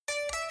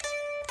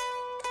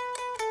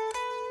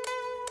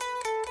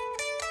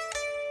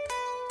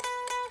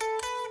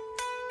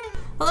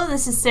Hello,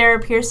 this is Sarah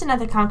Pearson at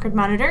the Concord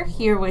Monitor,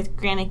 here with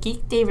Granite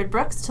Geek David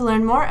Brooks to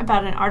learn more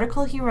about an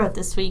article he wrote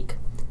this week.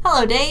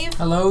 Hello, Dave.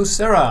 Hello,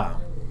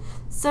 Sarah.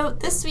 So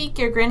this week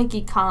your Granite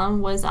Geek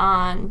column was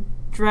on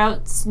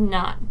droughts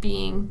not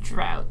being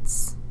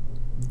droughts.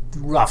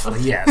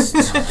 Roughly, yes.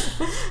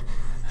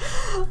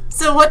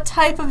 So what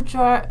type of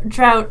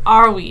drought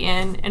are we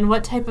in, and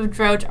what type of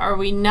drought are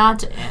we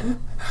not in?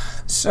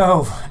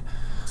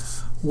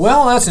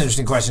 Well, that's an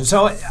interesting question.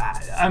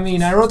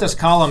 I wrote this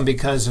column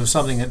because of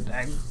something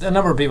that a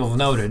number of people have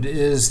noted,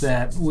 is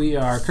that we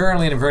are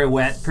currently in a very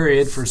wet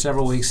period. For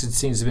several weeks it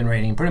seems to have been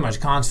raining pretty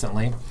much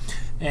constantly.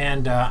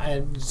 And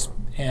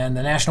the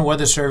National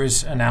Weather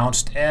Service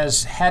announced,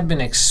 as had been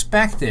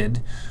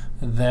expected,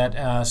 that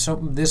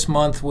this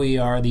month we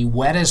are the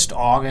wettest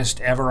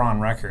August ever on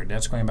record.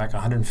 That's going back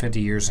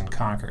 150 years in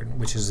Concord,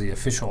 which is the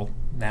official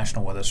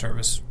National Weather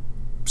Service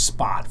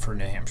spot for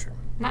New Hampshire.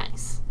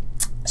 Nice.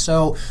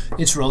 So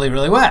it's really,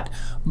 really wet.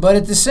 But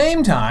at the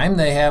same time,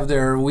 they have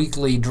their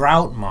weekly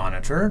drought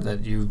monitor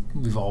that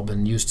we've all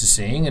been used to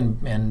seeing.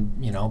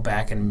 And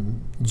back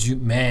in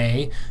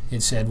May,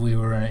 it said we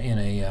were in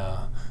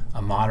a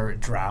moderate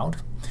drought.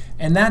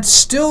 And that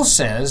still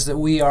says that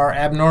we are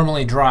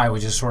abnormally dry,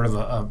 which is sort of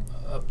a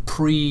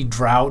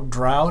pre-drought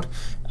drought.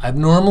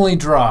 Abnormally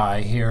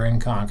dry here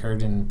in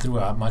Concord and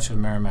throughout much of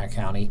Merrimack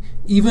County,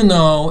 even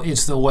though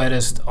it's the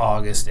wettest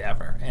August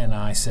ever. And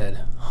I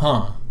said,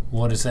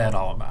 what is that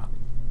all about?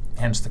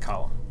 Hence the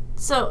column.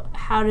 So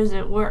how does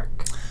it work?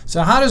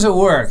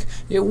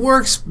 It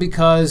works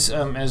because,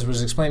 as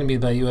was explained to me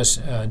by a U.S.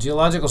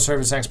 Geological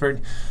Service expert,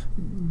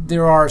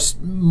 there are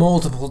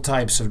multiple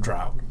types of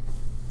drought.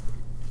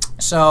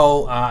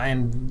 So,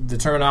 and the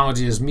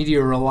terminology is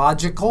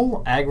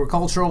meteorological,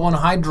 agricultural, and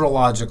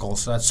hydrological.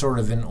 So that's sort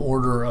of in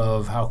order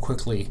of how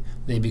quickly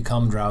they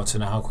become droughts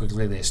and how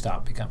quickly they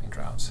stop becoming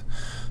droughts.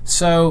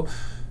 So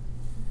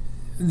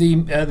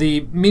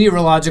the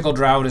meteorological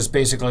drought is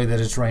basically that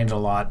it's rained a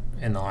lot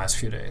in the last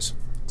few days.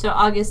 So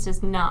August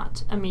is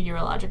not a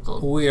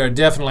meteorological. We are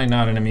definitely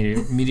not in a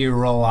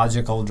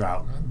meteorological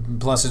drought.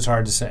 Plus, it's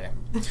hard to say.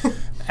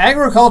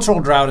 Agricultural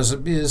drought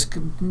is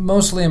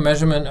mostly a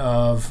measurement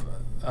of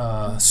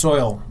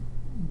soil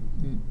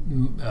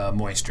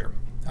moisture.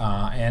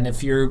 And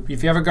if you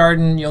have a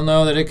garden, you'll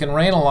know that it can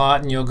rain a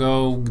lot, and you'll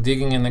go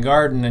digging in the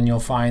garden, and you'll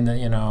find that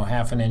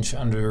half an inch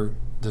under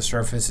the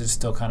surface is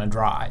still kind of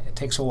dry. It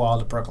takes a while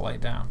to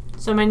percolate down.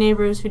 So my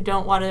neighbors who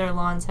don't water their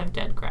lawns have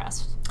dead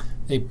grass.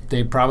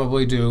 They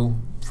probably do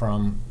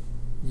from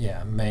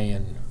May,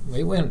 and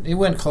it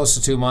went close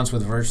to 2 months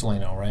with virtually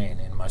no rain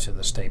in much of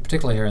the state,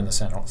 particularly here in the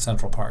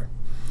central part.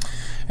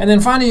 And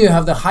then finally, you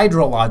have the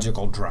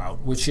hydrological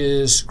drought, which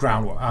is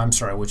groundwater,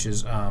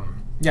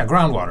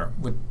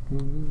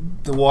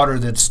 with the water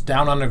that's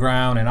down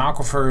underground in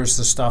aquifers,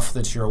 the stuff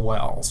that's your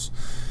wells.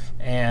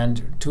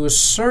 And to a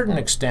certain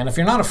extent, if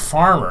you're not a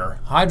farmer,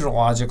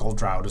 hydrological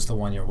drought is the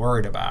one you're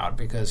worried about,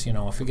 because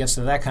if it gets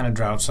to that kind of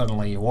drought,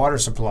 suddenly your water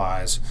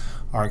supplies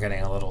are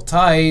getting a little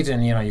tight,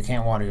 and you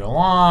can't water your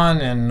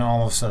lawn, and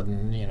all of a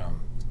sudden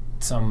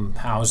some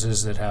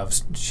houses that have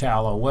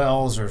shallow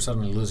wells are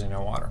suddenly losing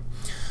their water.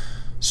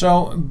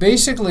 So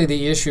basically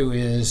the issue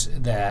is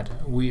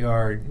that we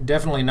are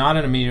definitely not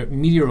in a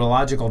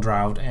meteorological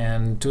drought,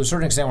 and to a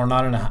certain extent we're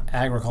not in an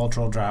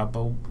agricultural drought,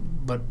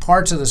 but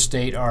parts of the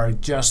state are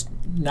just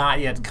not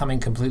yet coming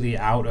completely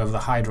out of the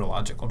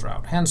hydrological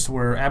drought. Hence,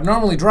 we're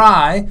abnormally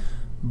dry,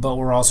 but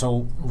we're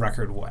also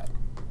record wet.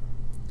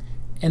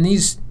 And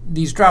these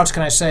droughts,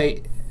 can I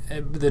say,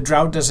 the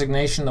drought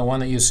designation, the one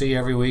that you see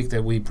every week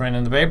that we print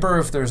in the paper,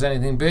 if there's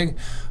anything big,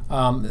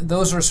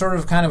 those are sort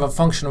of kind of a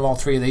function of all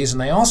three of these,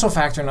 and they also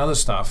factor in other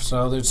stuff.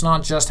 So it's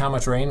not just how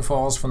much rain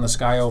falls from the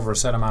sky over a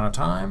set amount of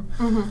time.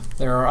 Mm-hmm.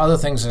 There are other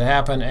things that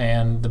happen,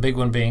 and the big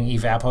one being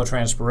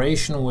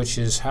evapotranspiration, which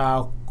is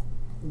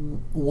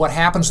what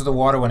happens to the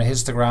water when it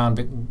hits the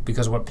ground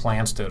because of what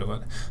plants do to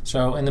it.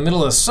 So in the middle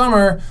of the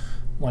summer,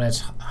 when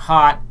it's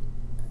hot,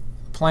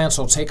 plants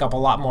will take up a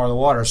lot more of the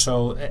water,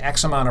 so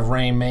X amount of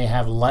rain may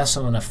have less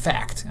of an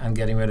effect on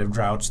getting rid of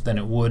droughts than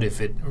it would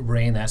if it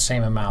rained that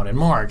same amount in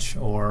March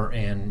or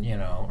in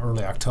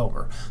early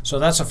October. So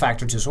that's a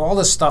factor too. So all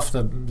this stuff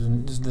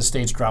the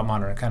state's drought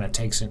monitor kind of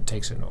takes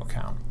into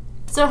account.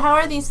 So how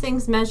are these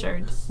things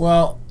measured?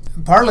 Well,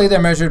 partly they're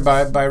measured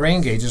by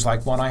rain gauges,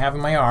 like one I have in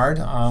my yard.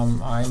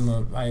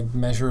 I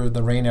measure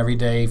the rain every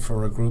day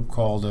for a group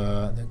called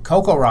the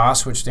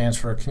CoCoRaHS, which stands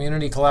for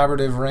Community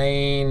Collaborative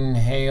Rain,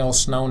 Hail,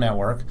 Snow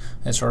Network.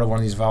 It's sort of one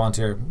of these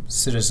volunteer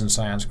citizen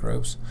science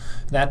groups.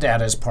 That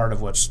data is part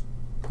of what's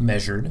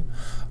measured.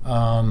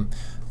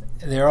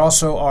 There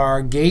also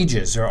are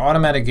gauges. There are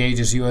automatic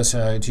gauges. U.S.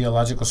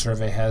 Geological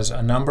Survey has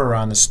a number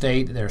around the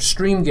state. There are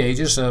stream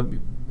gauges. I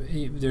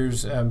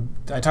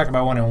talked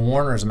about one in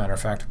Warner, as a matter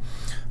of fact,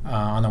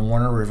 on the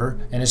Warner River,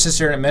 and it sits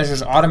there and it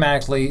measures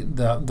automatically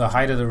the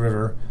height of the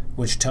river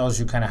which tells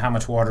you kind of how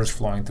much water is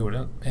flowing through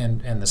it,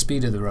 and the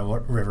speed of the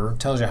river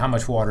tells you how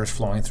much water is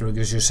flowing through. It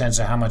gives you a sense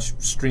of how much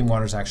stream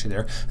water is actually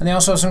there. And they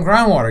also have some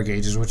groundwater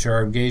gauges, which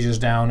are gauges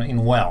down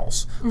in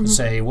wells that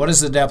say what is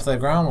the depth of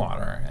the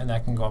groundwater, and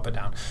that can go up and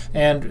down.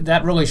 And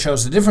that really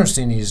shows the difference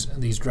in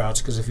these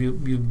droughts, because if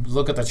you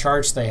look at the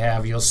charts they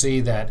have, you'll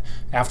see that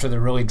after the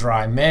really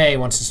dry May,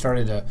 once it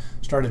started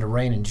to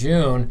rain in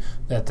June,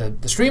 that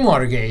the stream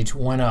water gauge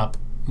went up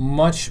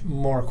much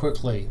more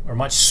quickly or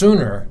much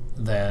sooner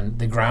than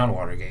the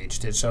groundwater gauge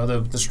did. So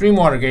the stream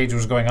water gauge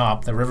was going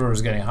up, the river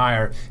was getting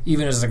higher,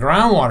 even as the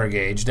groundwater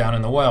gauge down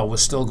in the well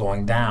was still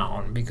going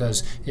down,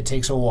 because it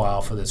takes a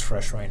while for this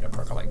fresh rain to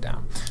percolate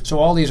down. So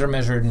all these are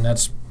measured, and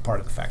that's part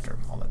of the factor,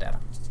 all the data.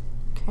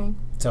 Okay.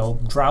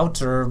 So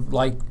droughts are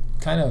like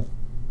kind of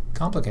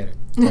complicated,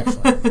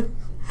 actually.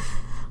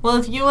 Well,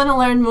 if you want to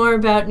learn more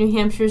about New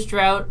Hampshire's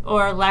drought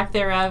or lack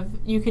thereof,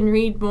 you can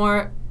read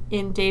more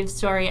in Dave's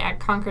story at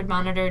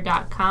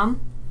concordmonitor.com.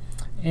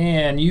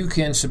 And you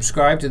can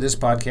subscribe to this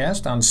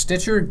podcast on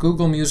Stitcher,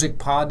 Google Music,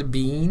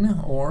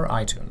 Podbean, or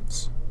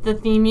iTunes. The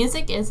theme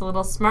music is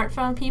Little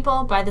Smartphone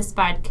People by the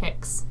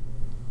Spidekicks.